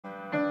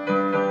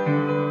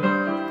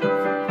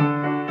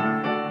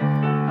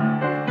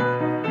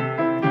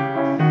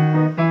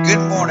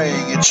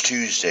It's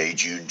Tuesday,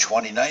 June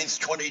 29th,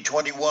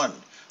 2021.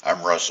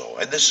 I'm Russell,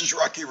 and this is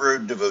Rocky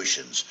Road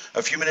Devotions,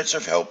 a few minutes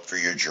of help for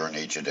your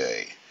journey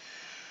today.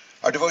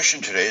 Our devotion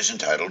today is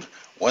entitled,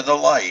 When the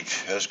Light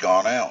Has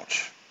Gone Out,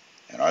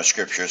 and our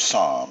scripture is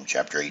Psalm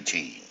chapter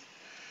 18.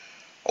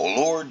 O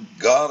Lord,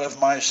 God of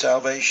my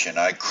salvation,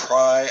 I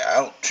cry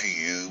out to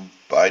you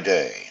by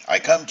day. I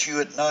come to you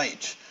at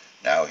night.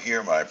 Now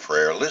hear my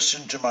prayer,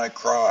 listen to my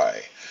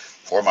cry.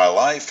 For my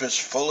life is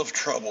full of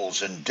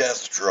troubles, and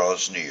death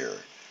draws near.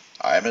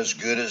 I am as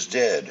good as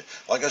dead,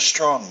 like a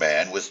strong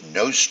man with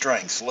no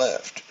strength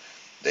left.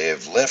 They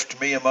have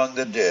left me among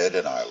the dead,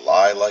 and I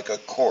lie like a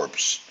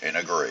corpse in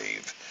a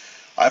grave.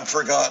 I'm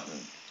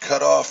forgotten,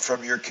 cut off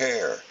from your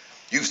care.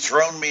 You've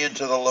thrown me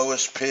into the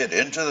lowest pit,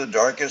 into the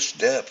darkest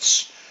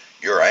depths.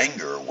 Your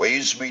anger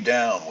weighs me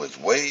down. With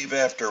wave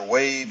after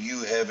wave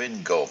you have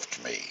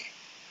engulfed me.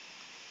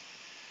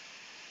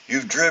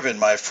 You've driven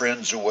my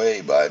friends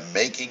away by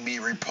making me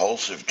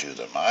repulsive to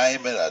them. I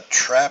am in a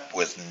trap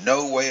with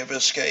no way of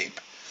escape.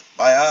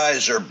 My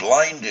eyes are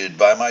blinded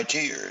by my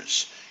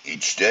tears.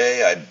 Each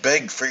day I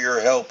beg for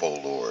your help, O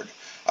Lord.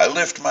 I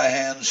lift my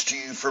hands to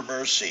you for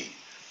mercy.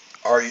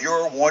 Are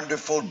your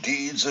wonderful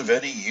deeds of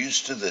any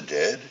use to the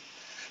dead?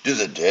 Do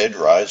the dead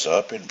rise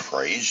up and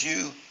praise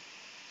you?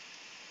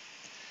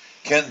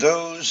 Can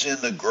those in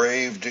the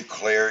grave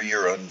declare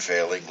your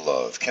unfailing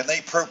love? Can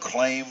they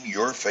proclaim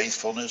your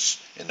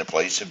faithfulness in the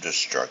place of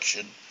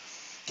destruction?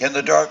 Can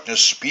the darkness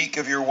speak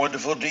of your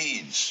wonderful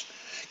deeds?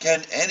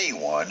 Can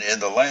anyone in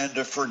the land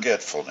of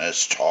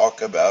forgetfulness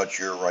talk about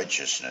your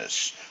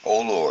righteousness? O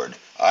Lord,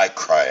 I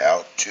cry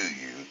out to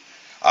you.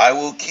 I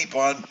will keep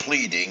on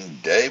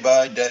pleading day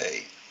by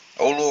day.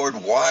 O Lord,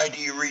 why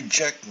do you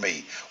reject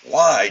me?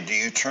 Why do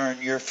you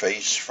turn your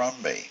face from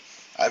me?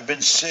 I've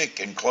been sick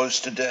and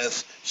close to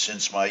death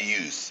since my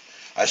youth.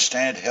 I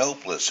stand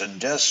helpless and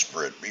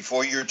desperate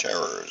before your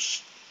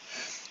terrors.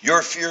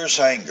 Your fierce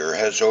anger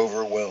has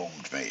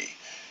overwhelmed me.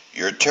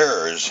 Your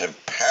terrors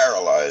have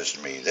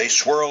paralyzed me. They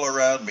swirl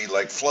around me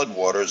like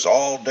floodwaters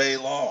all day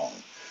long.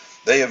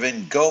 They have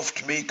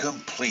engulfed me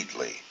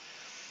completely.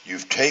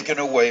 You've taken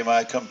away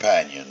my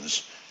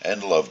companions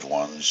and loved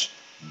ones.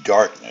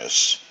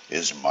 Darkness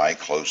is my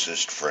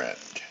closest friend.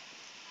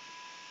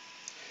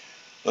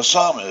 The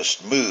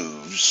psalmist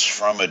moves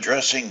from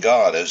addressing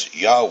God as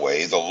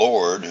Yahweh, the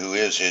Lord, who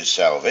is his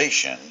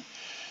salvation,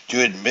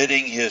 to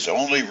admitting his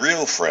only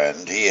real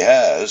friend he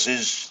has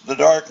is the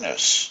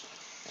darkness.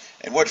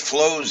 And what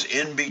flows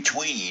in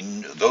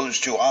between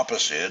those two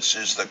opposites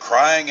is the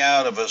crying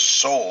out of a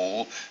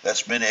soul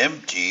that's been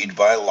emptied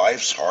by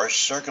life's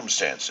harsh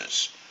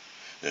circumstances.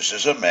 This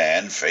is a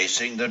man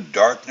facing the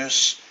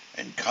darkness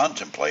and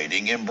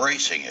contemplating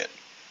embracing it.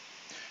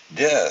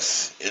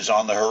 Death is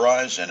on the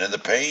horizon, and the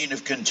pain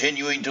of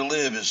continuing to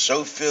live is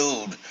so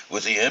filled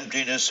with the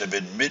emptiness of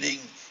admitting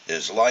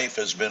his life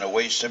has been a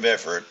waste of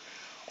effort,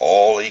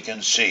 all he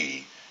can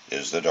see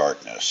is the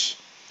darkness.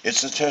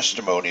 It's the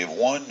testimony of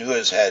one who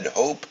has had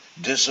hope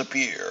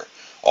disappear.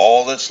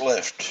 All that's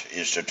left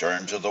is to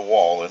turn to the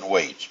wall and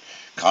wait,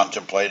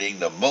 contemplating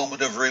the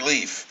moment of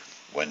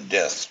relief when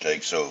death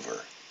takes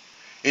over.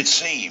 It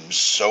seems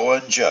so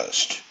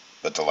unjust,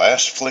 but the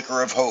last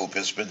flicker of hope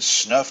has been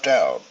snuffed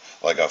out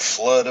like a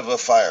flood of a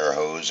fire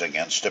hose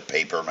against a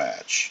paper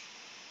match.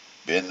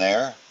 Been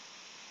there?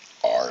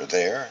 Are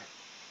there?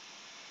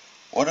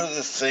 One of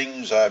the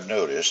things I've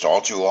noticed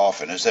all too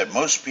often is that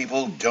most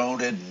people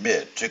don't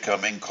admit to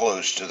coming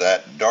close to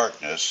that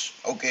darkness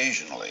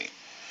occasionally.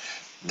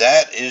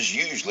 That is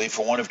usually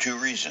for one of two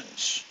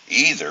reasons.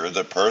 Either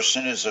the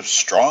person is of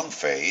strong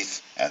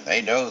faith and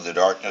they know the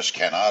darkness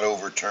cannot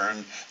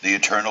overturn the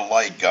eternal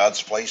light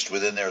God's placed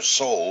within their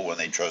soul when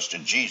they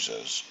trusted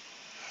Jesus,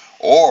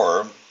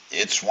 or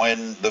it's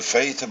when the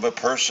faith of a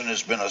person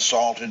has been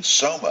assaulted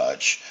so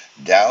much,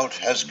 doubt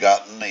has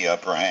gotten the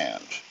upper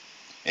hand.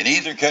 In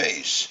either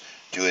case,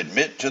 to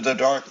admit to the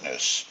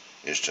darkness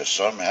is to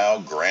somehow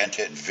grant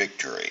it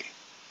victory.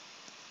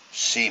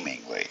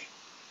 Seemingly.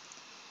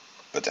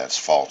 But that's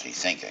faulty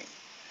thinking.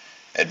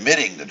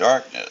 Admitting the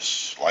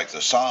darkness, like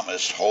the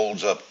psalmist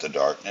holds up the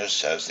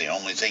darkness as the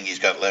only thing he's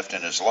got left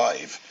in his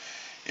life,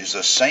 is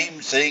the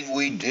same thing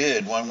we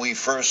did when we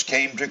first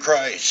came to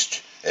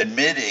Christ.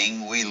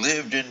 Admitting we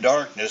lived in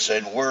darkness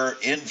and were,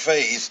 in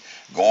faith,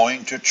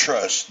 going to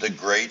trust the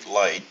great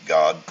light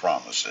God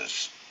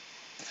promises.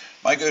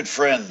 My good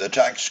friend, the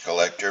tax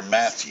collector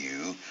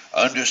Matthew,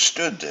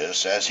 understood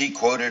this as he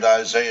quoted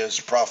Isaiah's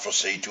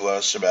prophecy to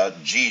us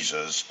about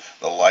Jesus,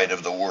 the light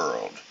of the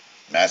world.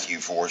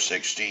 Matthew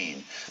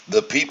 4:16,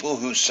 "The people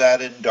who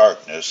sat in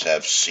darkness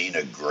have seen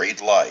a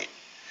great light,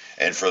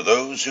 and for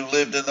those who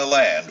lived in the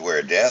land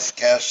where death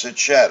casts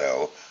its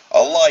shadow,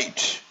 a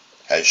light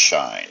has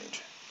shined."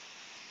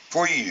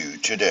 For you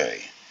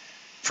today,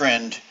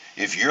 friend,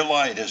 if your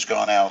light has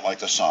gone out like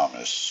the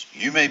psalmist,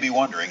 you may be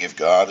wondering if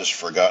God has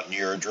forgotten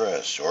your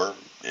address, or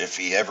if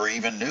he ever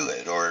even knew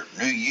it, or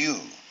knew you.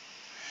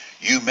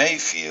 You may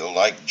feel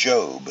like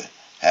Job,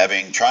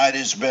 having tried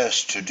his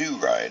best to do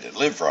right and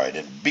live right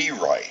and be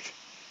right,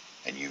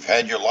 and you've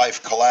had your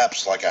life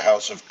collapse like a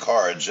house of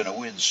cards in a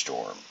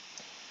windstorm.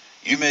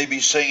 You may be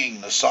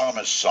singing the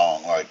psalmist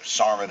song like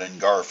Simon and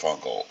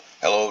Garfunkel,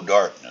 "Hello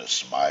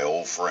Darkness, my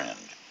old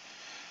friend."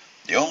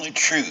 The only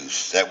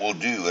truth that will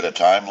do at a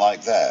time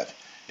like that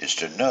is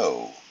to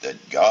know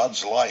that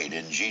God's light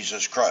in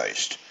Jesus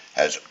Christ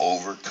has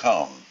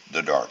overcome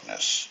the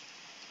darkness.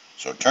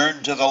 So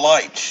turn to the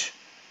light,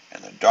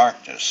 and the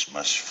darkness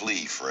must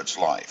flee for its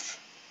life.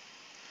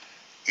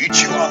 You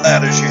chew on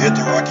that as you hit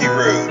the rocky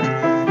road.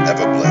 Have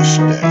a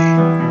blessed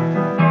day.